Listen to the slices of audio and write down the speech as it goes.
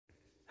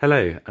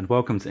Hello, and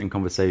welcome to In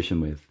Conversation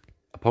With,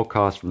 a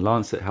podcast from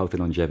Lancet Health and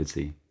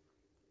Longevity.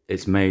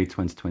 It's May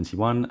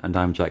 2021, and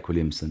I'm Jack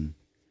Williamson.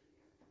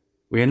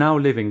 We are now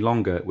living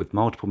longer with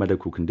multiple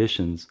medical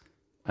conditions,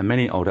 and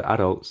many older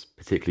adults,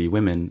 particularly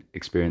women,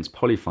 experience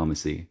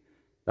polypharmacy,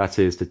 that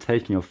is, the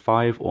taking of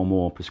 5 or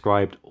more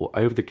prescribed or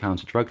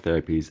over-the-counter drug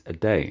therapies a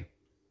day.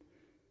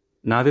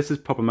 Now, this is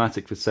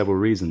problematic for several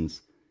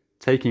reasons.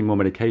 Taking more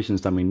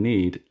medications than we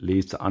need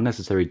leads to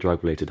unnecessary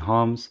drug-related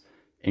harms,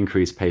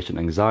 increased patient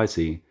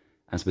anxiety,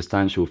 and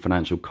substantial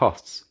financial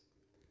costs.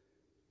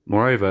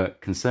 Moreover,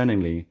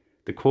 concerningly,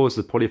 the causes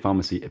of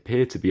polypharmacy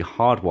appear to be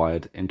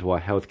hardwired into our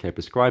healthcare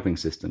prescribing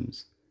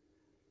systems.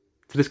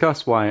 To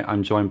discuss why,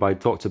 I'm joined by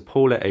Dr.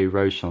 Paula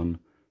Rochon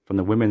from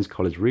the Women's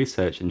College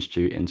Research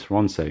Institute in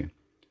Toronto,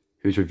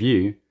 whose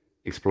review,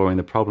 exploring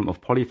the problem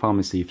of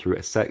polypharmacy through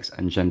a sex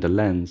and gender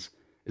lens,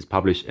 is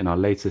published in our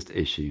latest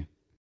issue.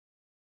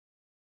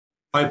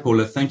 Hi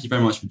Paula, thank you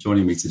very much for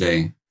joining me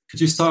today. Could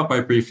you start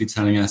by briefly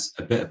telling us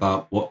a bit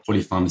about what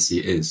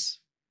polypharmacy is?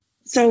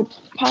 So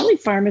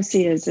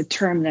polypharmacy is a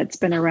term that's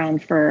been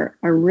around for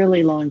a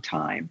really long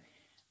time.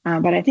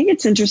 But I think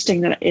it's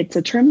interesting that it's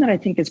a term that I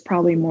think is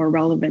probably more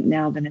relevant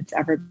now than it's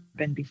ever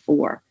been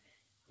before.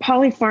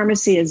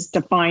 Polypharmacy is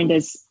defined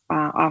as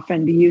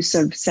often the use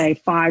of, say,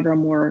 5 or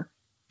more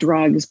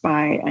drugs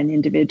by an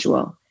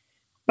individual.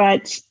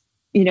 But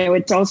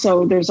there's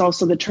also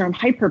the term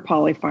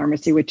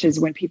hyperpolypharmacy, which is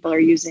when people are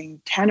using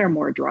 10 or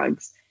more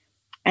drugs.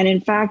 And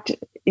in fact,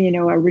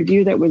 a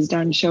review that was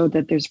done showed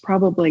that there's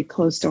probably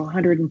close to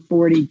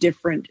 140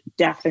 different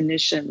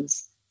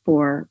definitions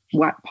for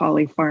what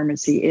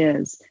polypharmacy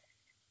is.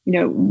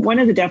 One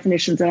of the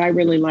definitions that I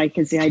really like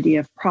is the idea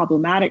of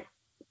problematic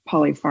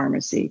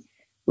polypharmacy,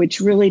 which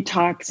really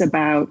talks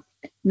about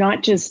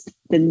not just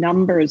the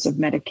numbers of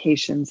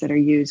medications that are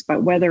used,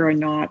 but whether or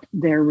not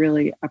they're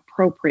really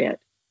appropriate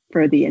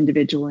for the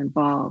individual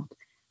involved.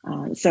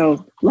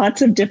 So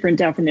lots of different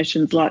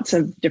definitions, lots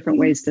of different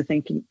ways to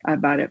think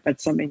about it,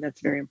 but something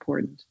that's very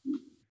important.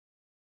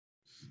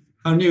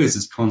 How new is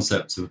this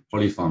concept of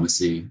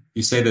polypharmacy?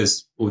 You say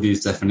there's all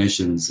these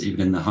definitions,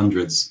 even in the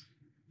hundreds.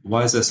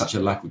 Why is there such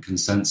a lack of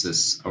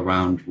consensus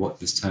around what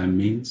this term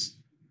means?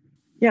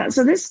 Yeah,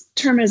 so this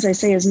term, as I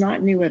say, is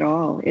not new at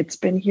all. It's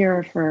been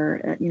here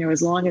for,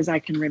 as long as I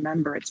can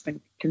remember. It's been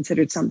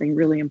considered something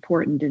really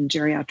important in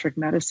geriatric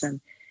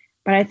medicine.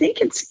 But I think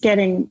it's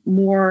getting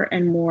more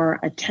and more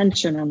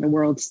attention on the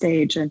world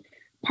stage. And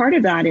part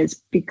of that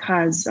is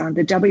because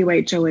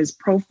the WHO has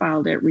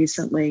profiled it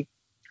recently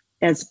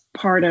as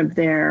part of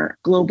their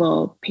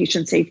global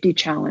patient safety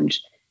challenge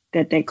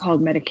that they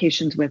called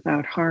Medications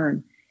Without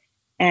Harm.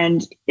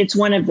 And it's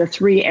one of the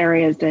 3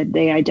 areas that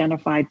they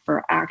identified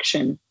for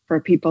action for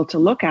people to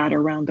look at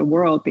around the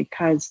world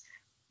because,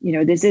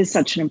 this is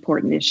such an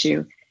important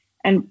issue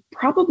and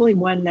probably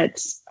one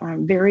that's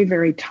very,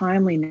 very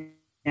timely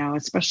now,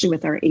 especially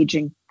with our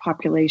aging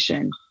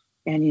population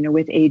and,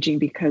 with aging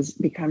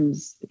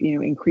becomes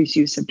increased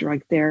use of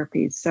drug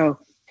therapies. So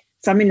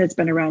something that's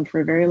been around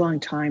for a very long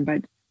time,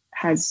 but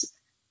has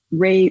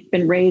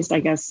been raised,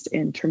 I guess,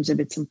 in terms of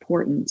its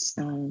importance,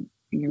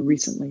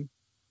 recently.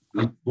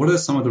 What are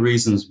some of the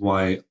reasons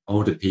why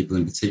older people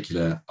in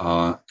particular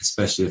are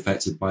especially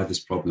affected by this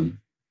problem?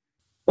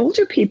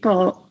 Older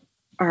people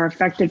are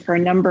affected for a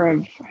number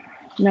of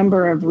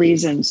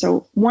reasons.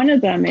 So one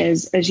of them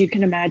is, as you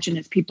can imagine,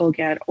 as people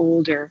get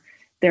older,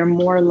 they're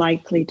more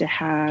likely to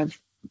have,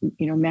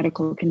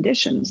 medical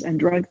conditions, and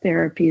drug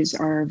therapies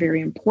are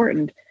very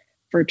important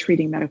for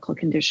treating medical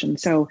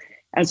conditions. So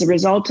as a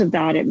result of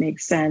that, it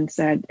makes sense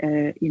that,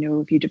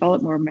 if you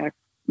develop more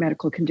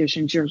medical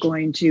conditions, you're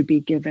going to be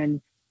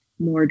given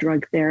more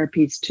drug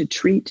therapies to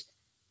treat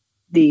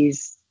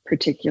these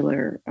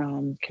particular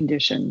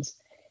conditions.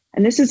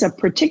 And this is a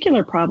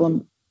particular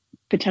problem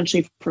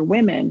potentially for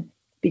women,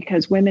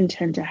 because women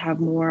tend to have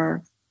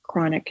more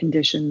chronic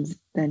conditions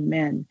than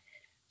men.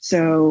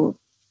 So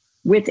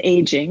with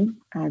aging,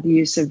 the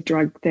use of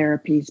drug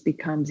therapies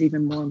becomes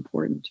even more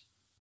important.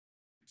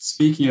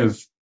 Speaking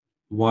of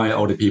why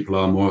older people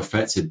are more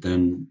affected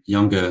than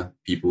younger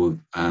people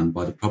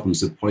by the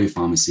problems of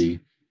polypharmacy,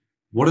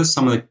 what are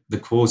some of the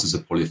causes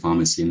of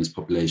polypharmacy in this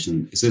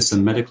population? Is this a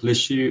medical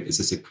issue? Is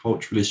this a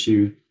cultural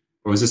issue?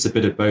 Or is this a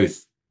bit of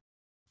both?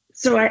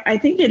 So I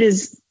think it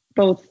is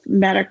both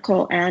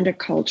medical and a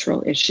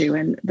cultural issue.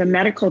 And the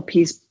medical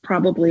piece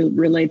probably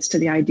relates to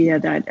the idea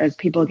that as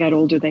people get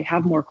older, they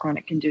have more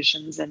chronic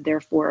conditions and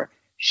therefore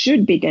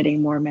should be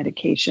getting more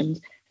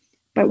medications.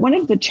 But one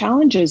of the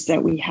challenges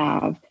that we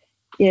have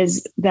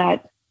is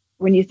that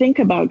when you think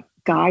about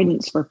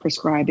guidance for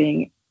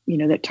prescribing,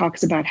 that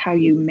talks about how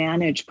you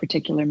manage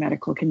particular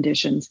medical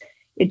conditions,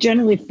 it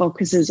generally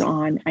focuses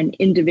on an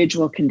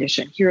individual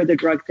condition. Here are the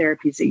drug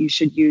therapies that you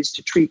should use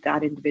to treat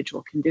that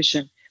individual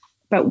condition.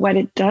 But what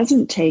it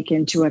doesn't take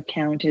into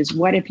account is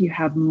what if you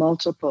have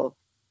multiple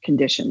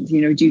conditions? Do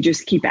you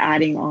just keep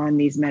adding on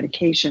these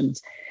medications?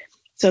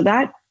 So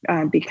that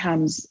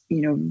becomes,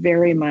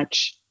 very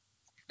much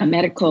a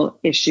medical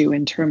issue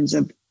in terms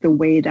of the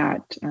way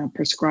that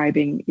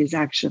prescribing is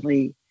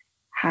actually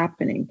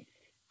happening.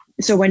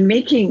 So when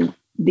making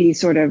these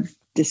sort of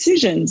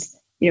decisions,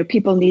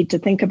 people need to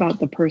think about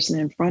the person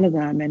in front of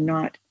them and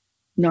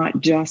not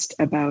just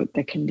about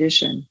the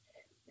condition.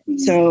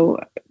 So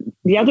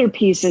the other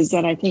piece is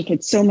that I think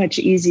it's so much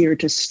easier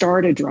to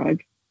start a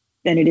drug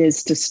than it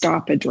is to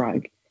stop a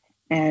drug.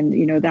 And,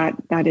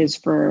 that is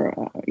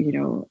for,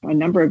 a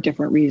number of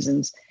different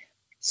reasons.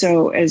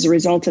 So as a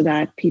result of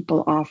that,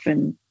 people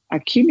often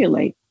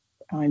accumulate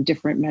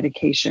different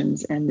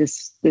medications. And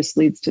this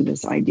leads to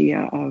this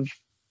idea of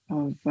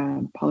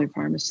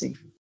polypharmacy.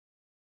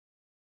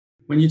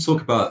 When you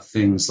talk about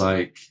things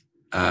like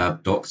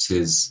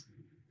doctors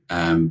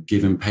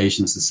giving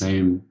patients the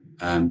same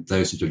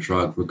dosage of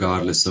drug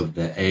regardless of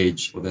their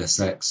age or their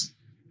sex,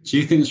 do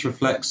you think this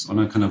reflects on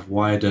a kind of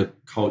wider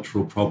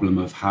cultural problem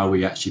of how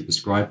we actually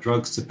prescribe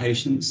drugs to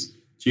patients?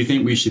 Do you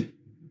think we should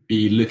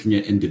be looking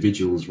at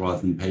individuals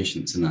rather than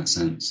patients in that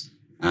sense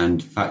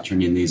and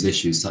factoring in these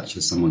issues such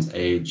as someone's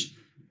age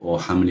or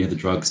how many other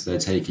drugs they're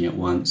taking at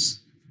once?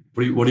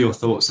 What are your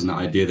thoughts on the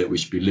idea that we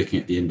should be looking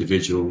at the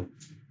individual?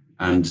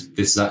 And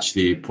this is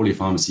actually,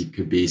 polypharmacy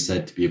could be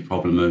said to be a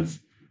problem of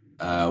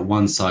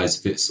one size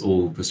fits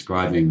all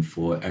prescribing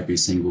for every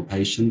single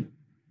patient.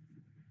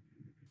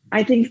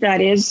 I think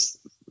that is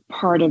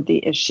part of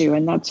the issue,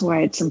 and that's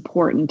why it's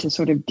important to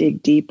sort of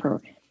dig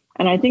deeper.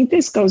 And I think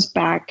this goes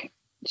back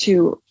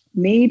to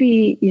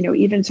maybe,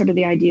 even sort of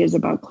the ideas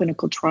about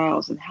clinical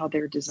trials and how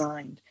they're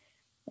designed.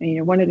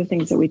 And, one of the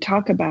things that we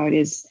talk about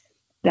is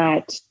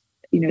that,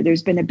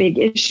 there's been a big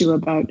issue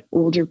about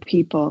older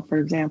people, for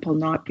example,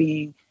 not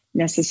being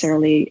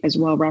necessarily as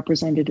well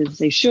represented as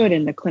they should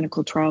in the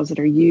clinical trials that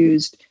are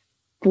used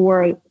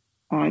for,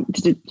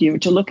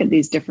 to look at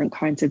these different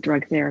kinds of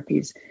drug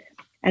therapies.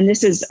 And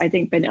this has, I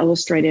think, been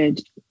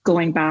illustrated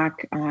going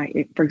back,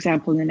 for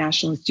example, in the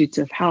National Institutes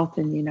of Health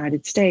in the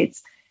United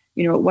States.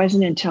 It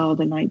wasn't until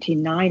the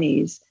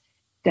 1990s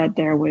that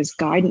there was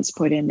guidance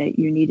put in that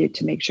you needed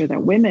to make sure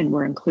that women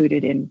were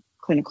included in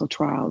clinical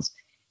trials.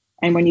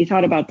 And when you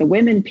thought about the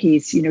women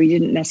piece, you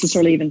didn't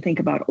necessarily even think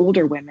about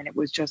older women. It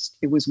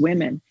was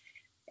women.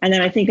 And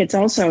then I think it's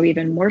also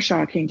even more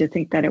shocking to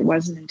think that it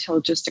wasn't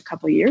until just a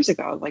couple of years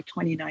ago, like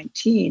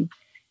 2019,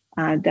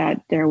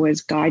 that there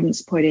was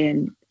guidance put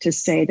in to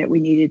say that we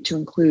needed to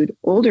include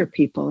older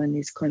people in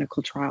these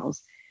clinical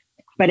trials.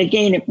 But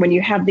again, when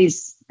you have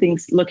these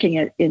things looked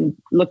at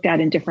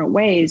in different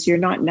ways, you're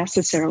not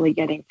necessarily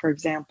getting, for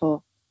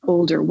example,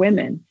 older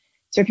women.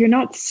 So if you're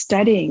not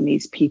studying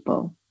these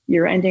people,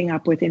 you're ending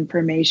up with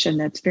information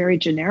that's very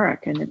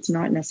generic and it's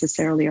not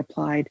necessarily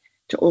applied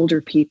to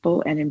older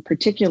people. And in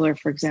particular,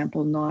 for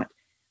example, not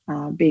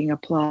being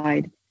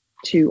applied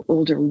to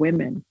older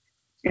women.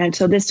 And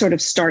so this sort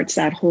of starts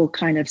that whole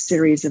kind of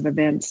series of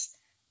events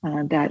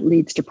that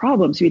leads to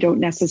problems. We don't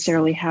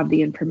necessarily have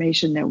the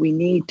information that we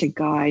need to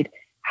guide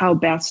how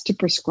best to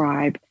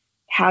prescribe,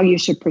 how you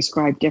should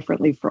prescribe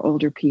differently for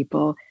older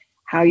people,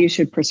 how you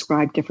should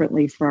prescribe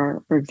differently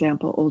for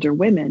example, older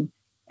women.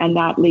 And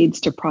that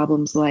leads to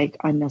problems like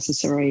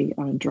unnecessary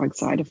drug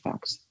side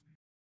effects.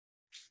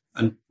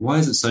 And why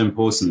is it so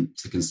important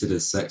to consider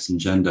sex and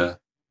gender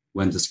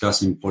when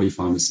discussing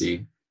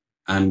polypharmacy?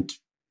 And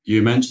you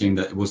were mentioning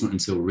that it wasn't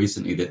until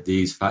recently that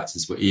these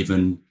factors were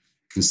even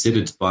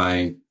considered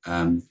by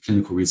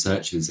clinical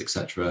researchers,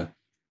 etc.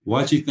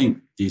 Why do you think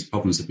these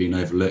problems have been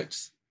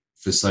overlooked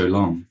for so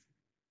long?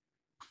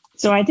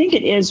 So I think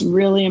it is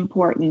really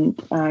important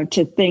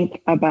to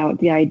think about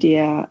the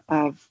idea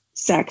of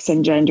sex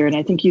and gender. And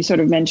I think you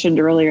sort of mentioned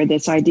earlier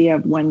this idea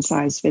of one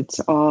size fits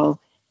all,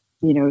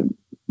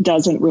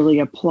 doesn't really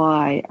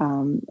apply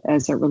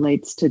as it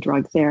relates to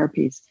drug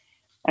therapies.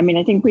 I mean,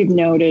 I think we've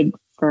noted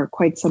for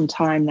quite some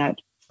time that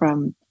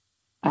from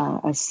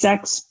a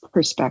sex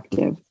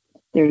perspective,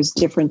 there's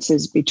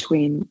differences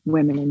between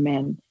women and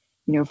men.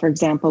 For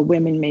example,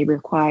 women may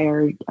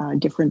require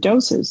different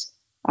doses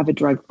of a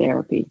drug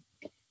therapy.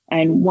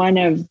 And one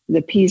of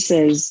the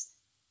pieces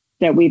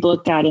that we've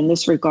looked at in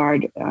this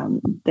regard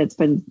that's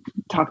been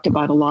talked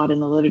about a lot in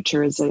the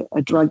literature is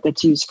a drug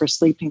that's used for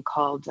sleeping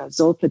called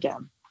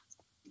zolpidem.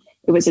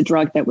 It was a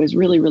drug that was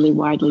really, really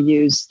widely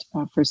used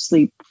for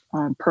sleep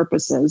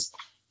purposes,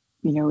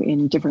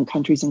 in different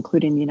countries,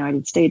 including the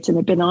United States, and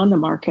had been on the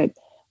market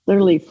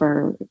literally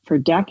for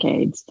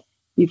decades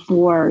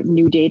before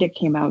new data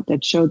came out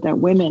that showed that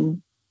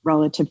women,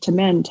 relative to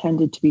men,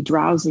 tended to be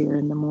drowsier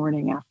in the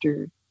morning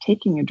after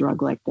taking a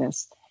drug like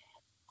this.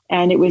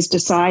 And it was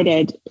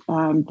decided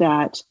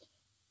that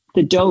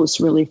the dose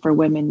really for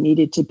women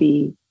needed to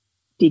be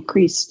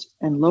decreased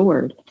and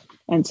lowered.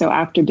 And so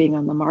after being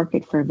on the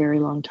market for a very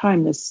long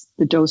time,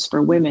 the dose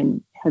for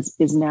women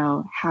is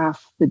now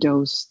half the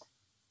dose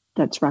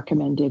that's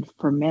recommended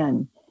for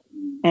men.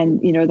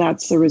 And,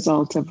 that's the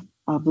result of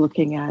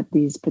looking at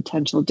these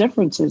potential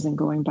differences and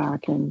going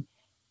back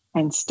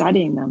and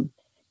studying them.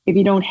 If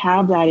you don't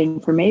have that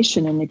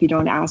information and if you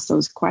don't ask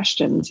those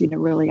questions,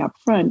 really up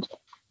front,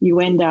 you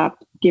end up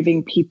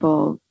giving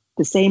people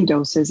the same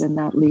doses, and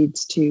that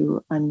leads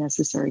to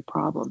unnecessary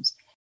problems.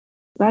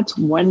 That's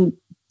one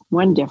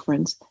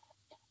difference.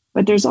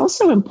 But there's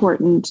also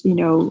important,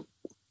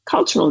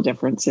 cultural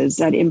differences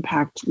that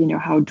impact,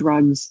 how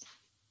drugs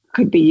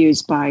could be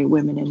used by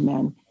women and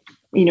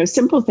men.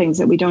 Simple things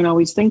that we don't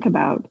always think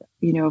about.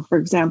 For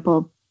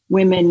example,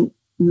 women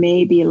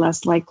may be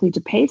less likely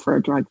to pay for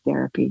a drug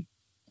therapy.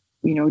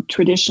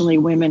 Traditionally,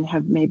 women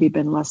have maybe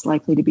been less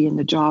likely to be in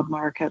the job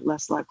market,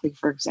 less likely,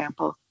 for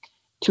example,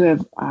 to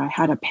have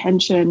had a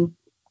pension,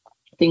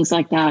 things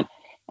like that.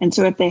 And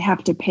so if they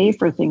have to pay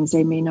for things,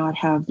 they may not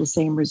have the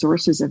same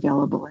resources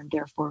available and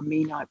therefore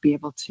may not be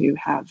able to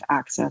have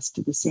access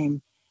to the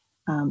same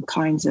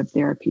kinds of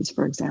therapies,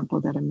 for example,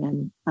 that a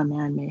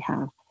man may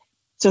have.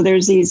 So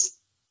there's these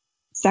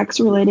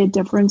sex-related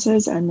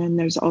differences, and then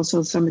there's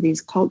also some of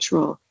these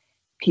cultural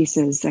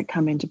pieces that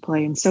come into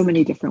play in so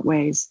many different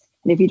ways.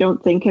 And if you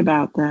don't think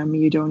about them,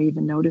 you don't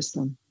even notice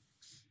them.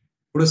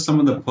 What are some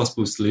of the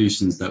possible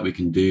solutions that we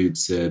can do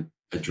to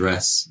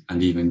address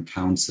and even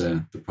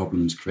counter the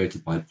problems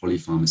created by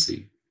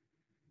polypharmacy?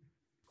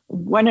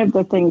 One of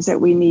the things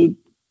that we need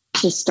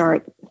to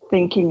start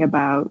thinking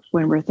about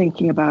when we're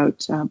thinking about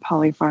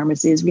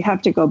polypharmacy is we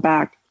have to go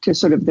back to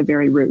sort of the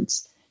very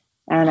roots.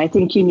 And I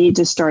think you need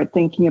to start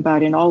thinking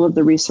about, in all of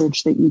the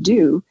research that you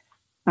do,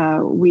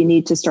 we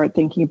need to start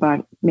thinking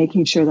about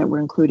making sure that we're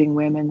including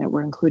women, that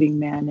we're including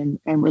men,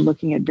 and we're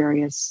looking at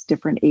various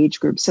different age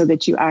groups so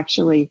that you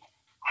actually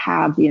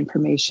have the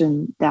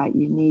information that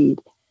you need.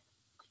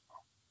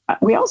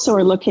 We also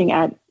are looking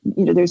at,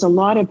 there's a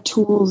lot of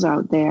tools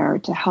out there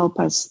to help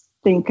us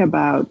think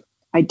about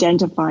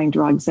identifying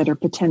drugs that are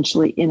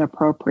potentially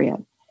inappropriate.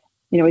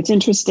 It's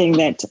interesting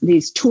that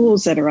these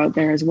tools that are out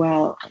there as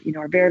well,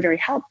 are very, very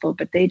helpful,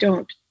 but they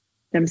don't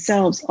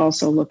themselves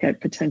also look at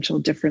potential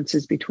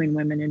differences between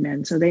women and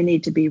men. So they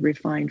need to be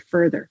refined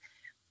further.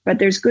 But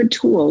there's good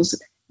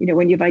tools,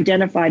 when you've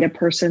identified a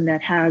person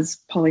that has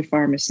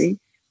polypharmacy,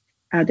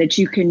 that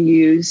you can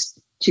use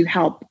to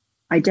help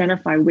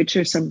identify which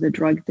are some of the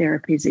drug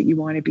therapies that you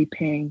want to be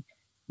paying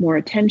more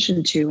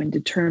attention to and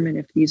determine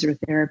if these are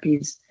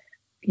therapies,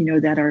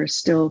 that are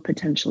still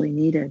potentially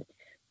needed.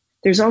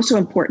 There's also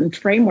important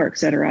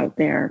frameworks that are out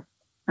there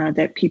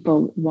that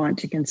people want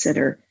to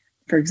consider.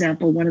 For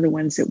example, one of the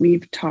ones that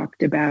we've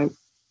talked about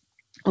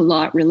a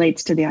lot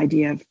relates to the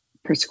idea of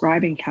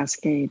prescribing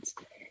cascades.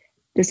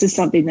 This is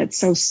something that's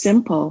so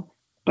simple,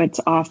 but it's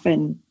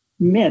often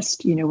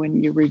missed,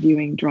 when you're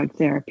reviewing drug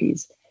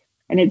therapies.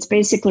 And it's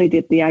basically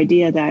the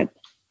idea that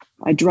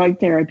a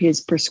drug therapy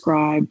is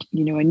prescribed, a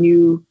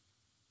new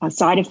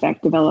side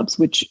effect develops,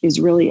 which is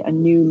really a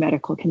new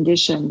medical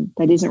condition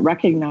that isn't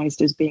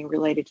recognized as being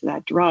related to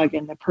that drug.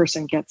 And the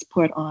person gets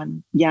put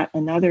on yet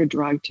another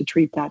drug to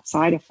treat that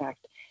side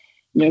effect.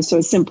 So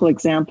a simple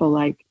example,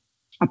 like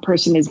a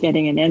person is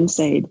getting an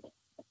NSAID,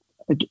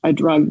 a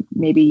drug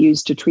may be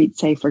used to treat,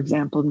 say, for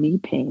example, knee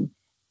pain.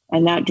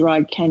 And that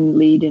drug can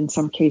lead in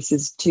some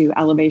cases to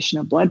elevation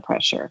of blood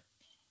pressure.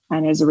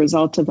 And as a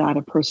result of that,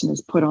 a person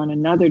is put on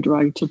another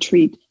drug to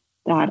treat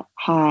that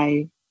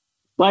high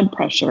blood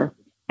pressure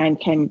and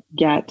can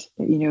get,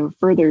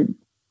 further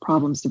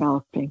problems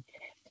developing.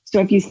 So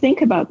if you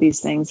think about these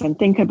things and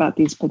think about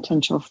these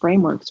potential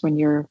frameworks when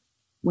you're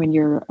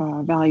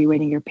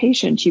evaluating your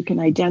patients, you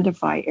can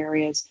identify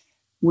areas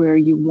where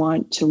you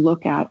want to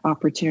look at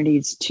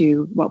opportunities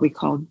to what we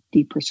call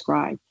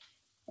deprescribe.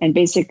 And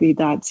basically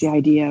that's the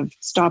idea of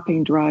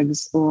stopping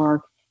drugs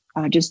or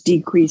just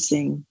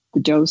decreasing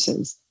the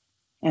doses.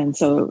 And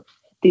so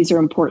these are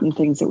important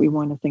things that we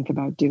want to think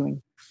about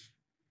doing.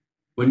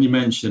 When you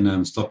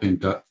mention stopping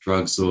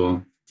drugs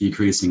or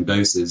decreasing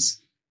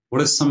doses,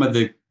 what are some of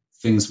the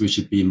things we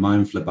should be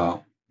mindful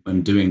about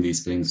when doing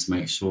these things to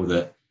make sure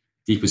that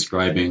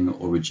deprescribing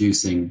or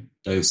reducing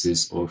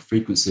doses or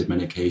frequency of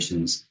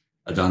medications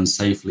are done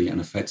safely and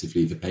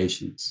effectively for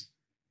patients?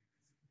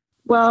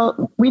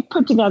 Well, we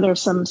put together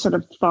some sort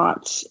of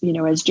thoughts,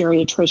 as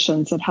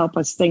geriatricians that help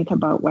us think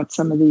about what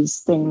some of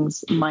these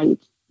things might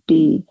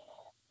be.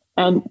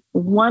 And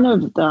one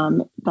of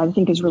them that I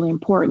think is really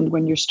important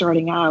when you're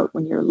starting out,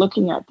 when you're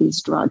looking at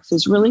these drugs,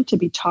 is really to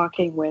be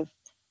talking with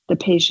the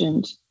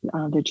patient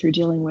that you're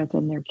dealing with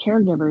and their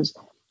caregivers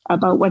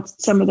about what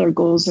some of their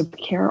goals of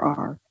care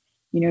are,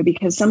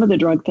 because some of the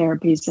drug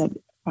therapies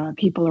that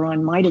people are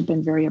on might have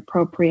been very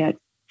appropriate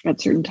at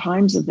certain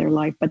times of their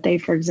life, but they,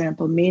 for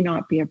example, may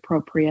not be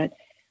appropriate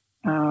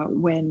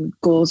when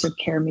goals of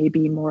care may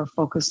be more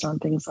focused on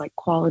things like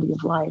quality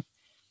of life.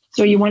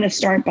 So you want to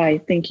start by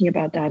thinking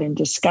about that and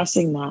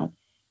discussing that.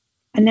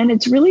 And then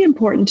it's really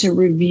important to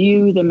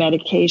review the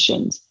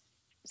medications.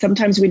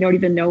 Sometimes we don't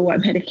even know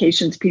what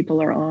medications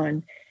people are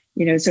on,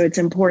 so it's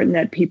important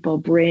that people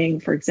bring,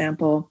 for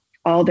example,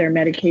 all their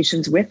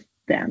medications with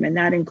them. And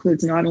that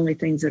includes not only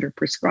things that are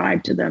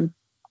prescribed to them,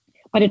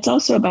 but it's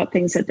also about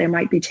things that they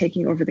might be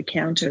taking over the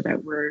counter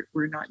that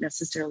we're not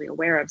necessarily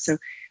aware of. So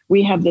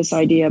we have this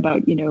idea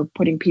about,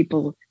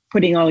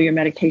 putting all your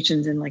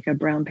medications in like a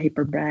brown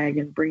paper bag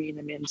and bringing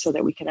them in so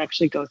that we can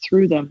actually go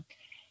through them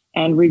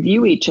and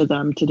review each of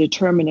them to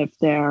determine if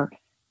they're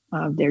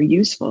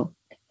useful.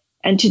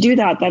 And to do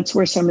that, that's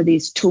where some of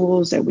these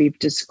tools that we've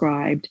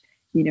described,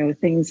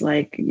 things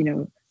like,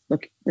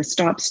 the the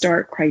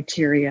stop-start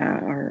criteria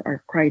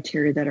are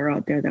criteria that are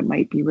out there that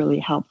might be really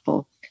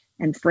helpful,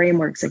 and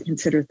frameworks that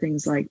consider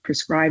things like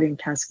prescribing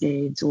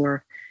cascades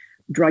or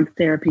drug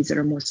therapies that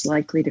are most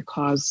likely to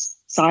cause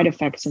side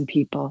effects in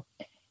people,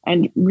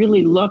 and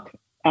really look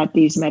at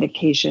these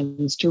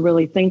medications to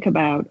really think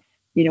about,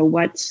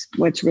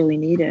 what's really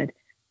needed.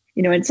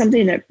 And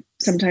something that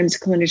sometimes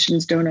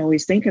clinicians don't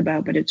always think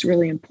about, but it's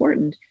really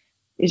important,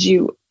 is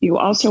you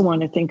also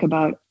want to think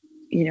about,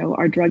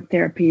 are drug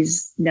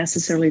therapies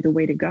necessarily the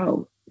way to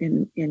go?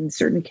 In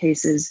certain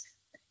cases,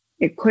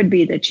 it could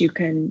be that you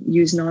can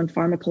use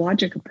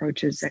non-pharmacologic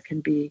approaches that can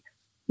be,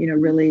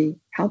 really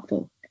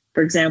helpful.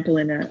 For example,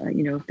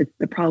 if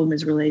the problem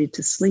is related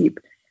to sleep,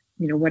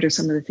 what are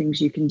some of the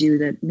things you can do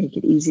that make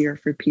it easier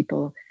for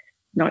people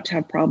not to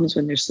have problems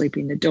when they're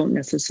sleeping that don't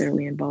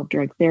necessarily involve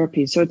drug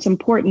therapy? So it's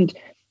important,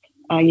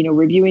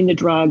 reviewing the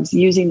drugs,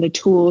 using the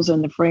tools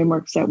and the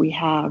frameworks that we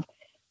have,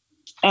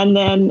 and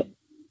then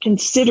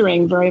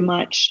considering very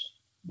much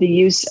the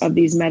use of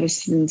these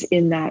medicines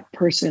in that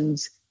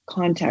person's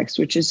context,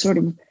 which is sort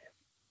of,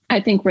 I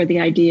think, where the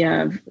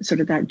idea of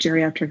sort of that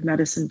geriatric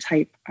medicine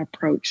type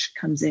approach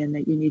comes in,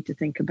 that you need to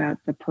think about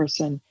the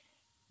person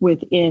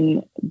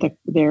within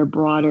their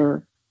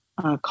broader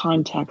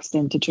context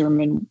and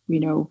determine,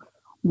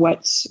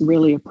 what's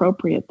really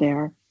appropriate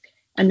there.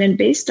 And then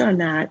based on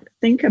that,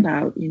 think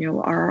about,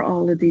 are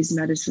all of these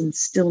medicines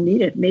still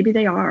needed? Maybe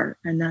they are,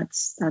 and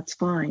that's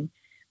fine.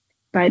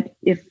 But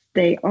if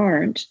they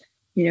aren't,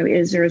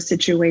 is there a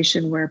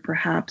situation where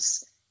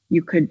perhaps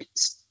you could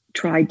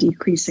try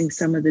decreasing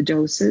some of the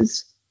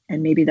doses,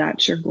 and maybe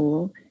that's your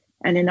goal?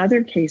 And in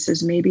other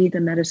cases, maybe the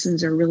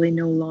medicines are really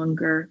no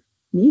longer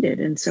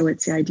needed. And so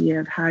it's the idea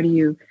of how do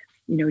you,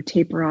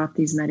 taper off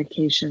these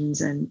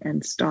medications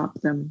and stop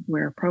them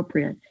where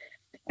appropriate.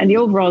 And the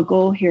overall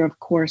goal here, of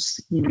course,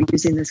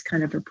 using this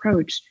kind of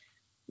approach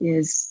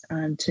is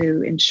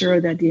to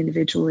ensure that the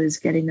individual is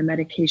getting the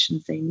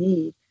medications they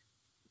need,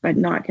 but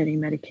not getting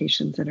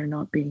medications that are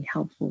not being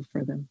helpful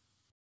for them.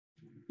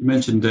 You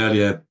mentioned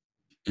earlier,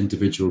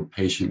 individual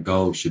patient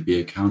goals should be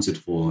accounted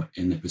for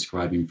in the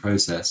prescribing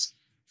process.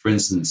 For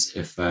instance,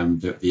 if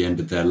they're at the end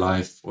of their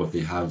life, or if they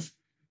have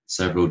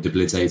several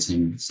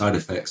debilitating side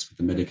effects with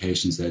the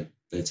medications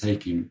they're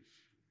taking,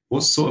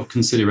 what sort of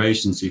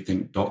considerations do you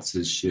think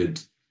doctors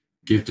should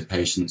give to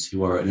patients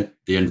who are at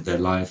the end of their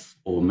life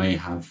or may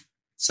have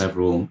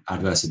several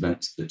adverse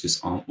events that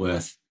just aren't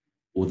worth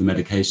all the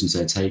medications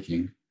they're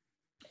taking?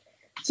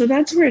 So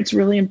that's where it's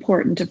really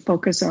important to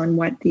focus on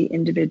what the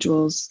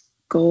individual's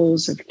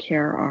goals of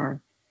care are,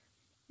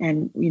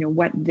 and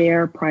what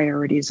their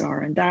priorities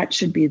are. And that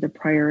should be the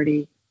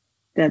priority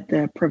that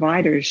the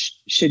providers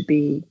should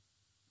be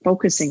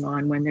focusing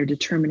on when they're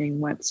determining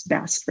what's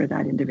best for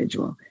that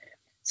individual.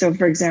 So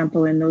for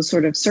example, in those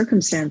sort of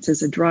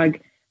circumstances, a drug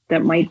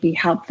that might be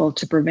helpful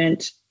to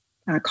prevent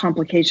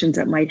complications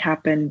that might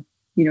happen,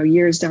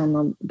 years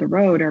down the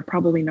road, are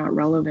probably not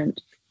relevant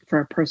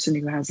for a person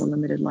who has a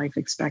limited life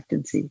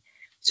expectancy.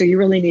 So you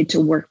really need to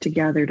work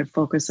together to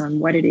focus on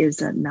what it is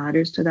that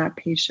matters to that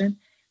patient,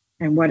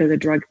 and what are the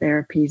drug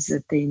therapies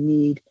that they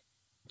need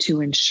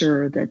to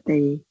ensure that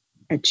they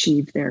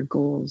achieve their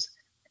goals.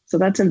 So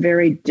that's a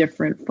very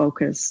different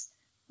focus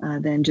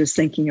than just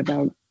thinking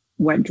about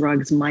what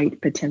drugs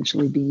might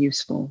potentially be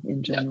useful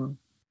in general.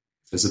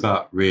 It's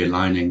about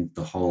realigning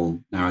the whole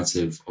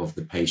narrative of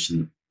the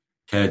patient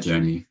care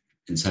journey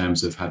in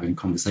terms of having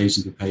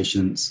conversations with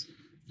patients,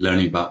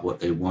 learning about what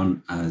they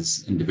want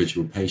as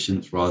individual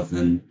patients rather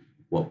than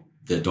what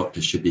their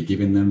doctor should be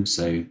giving them.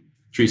 So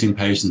treating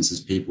patients as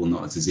people,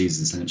 not as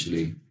diseases,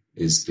 essentially,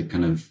 is the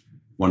kind of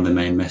one of the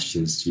main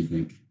messages, do you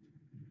think?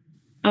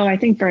 Oh, I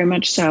think very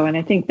much so. And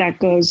I think that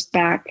goes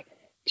back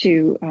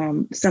to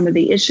some of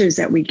the issues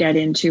that we get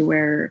into,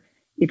 where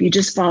if you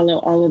just follow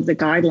all of the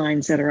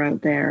guidelines that are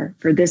out there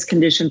for this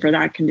condition, for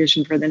that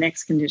condition, for the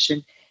next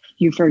condition,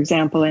 you, for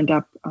example, end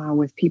up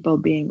with people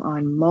being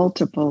on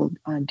multiple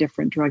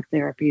different drug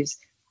therapies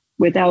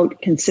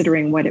without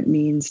considering what it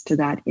means to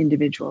that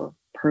individual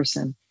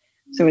person.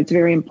 So it's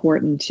very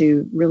important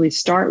to really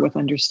start with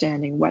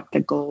understanding what the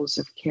goals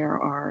of care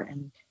are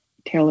and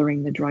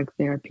tailoring the drug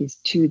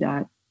therapies to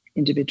that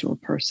individual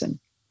person.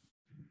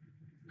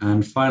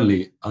 And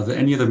finally, are there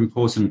any other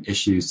important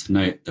issues to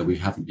note that we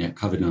haven't yet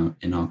covered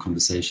in our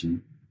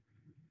conversation?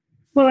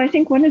 Well, I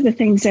think one of the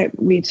things that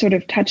we've sort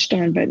of touched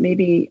on, but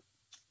maybe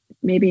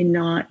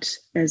not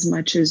as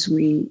much as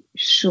we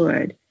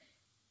should,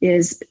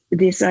 is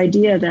this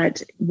idea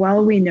that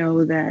while we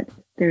know that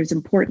there's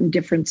important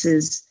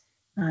differences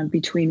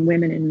between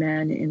women and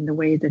men in the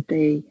way that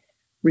they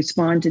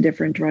respond to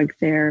different drug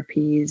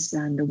therapies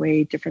and the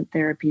way different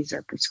therapies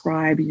are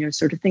prescribed,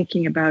 sort of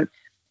thinking about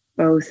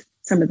both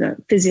some of the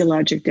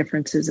physiologic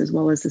differences as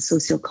well as the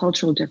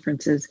sociocultural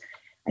differences,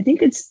 I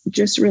think it's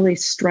just really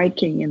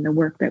striking in the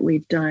work that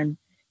we've done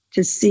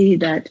to see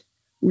that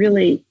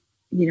really,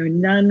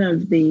 none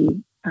of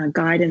the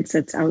guidance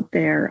that's out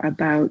there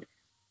about,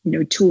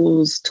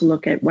 tools to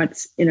look at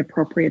what's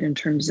inappropriate in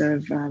terms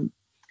of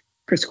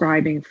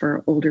prescribing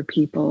for older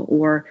people,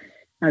 or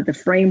the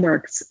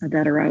frameworks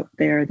that are out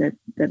there that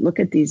look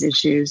at these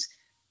issues,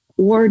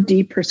 or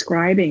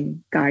deprescribing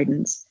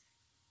guidance,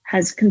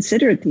 has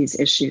considered these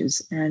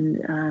issues.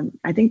 And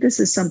I think this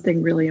is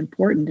something really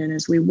important. And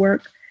as we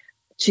work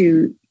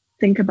to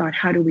think about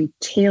how do we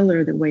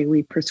tailor the way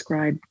we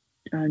prescribe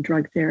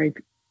drug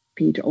therapy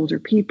to older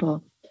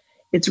people,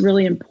 it's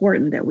really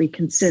important that we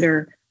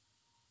consider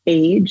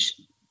age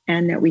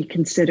and that we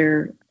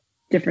consider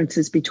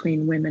differences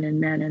between women and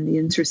men and the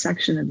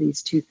intersection of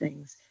these two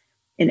things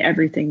in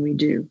everything we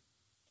do.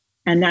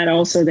 And that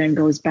also then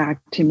goes back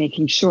to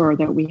making sure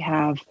that we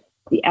have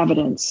the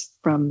evidence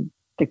from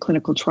the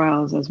clinical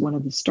trials as one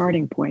of the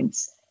starting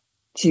points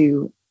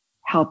to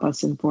help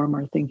us inform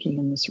our thinking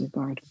in this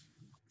regard.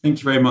 Thank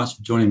you very much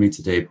for joining me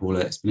today,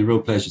 Paula. It's been a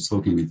real pleasure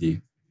talking with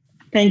you.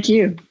 Thank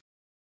you.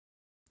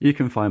 You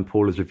can find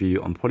Paula's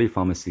review on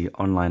polypharmacy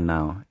online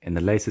now in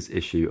the latest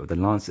issue of the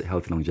Lancet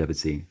Health and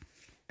Longevity.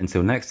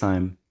 Until next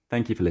time,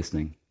 thank you for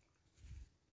listening.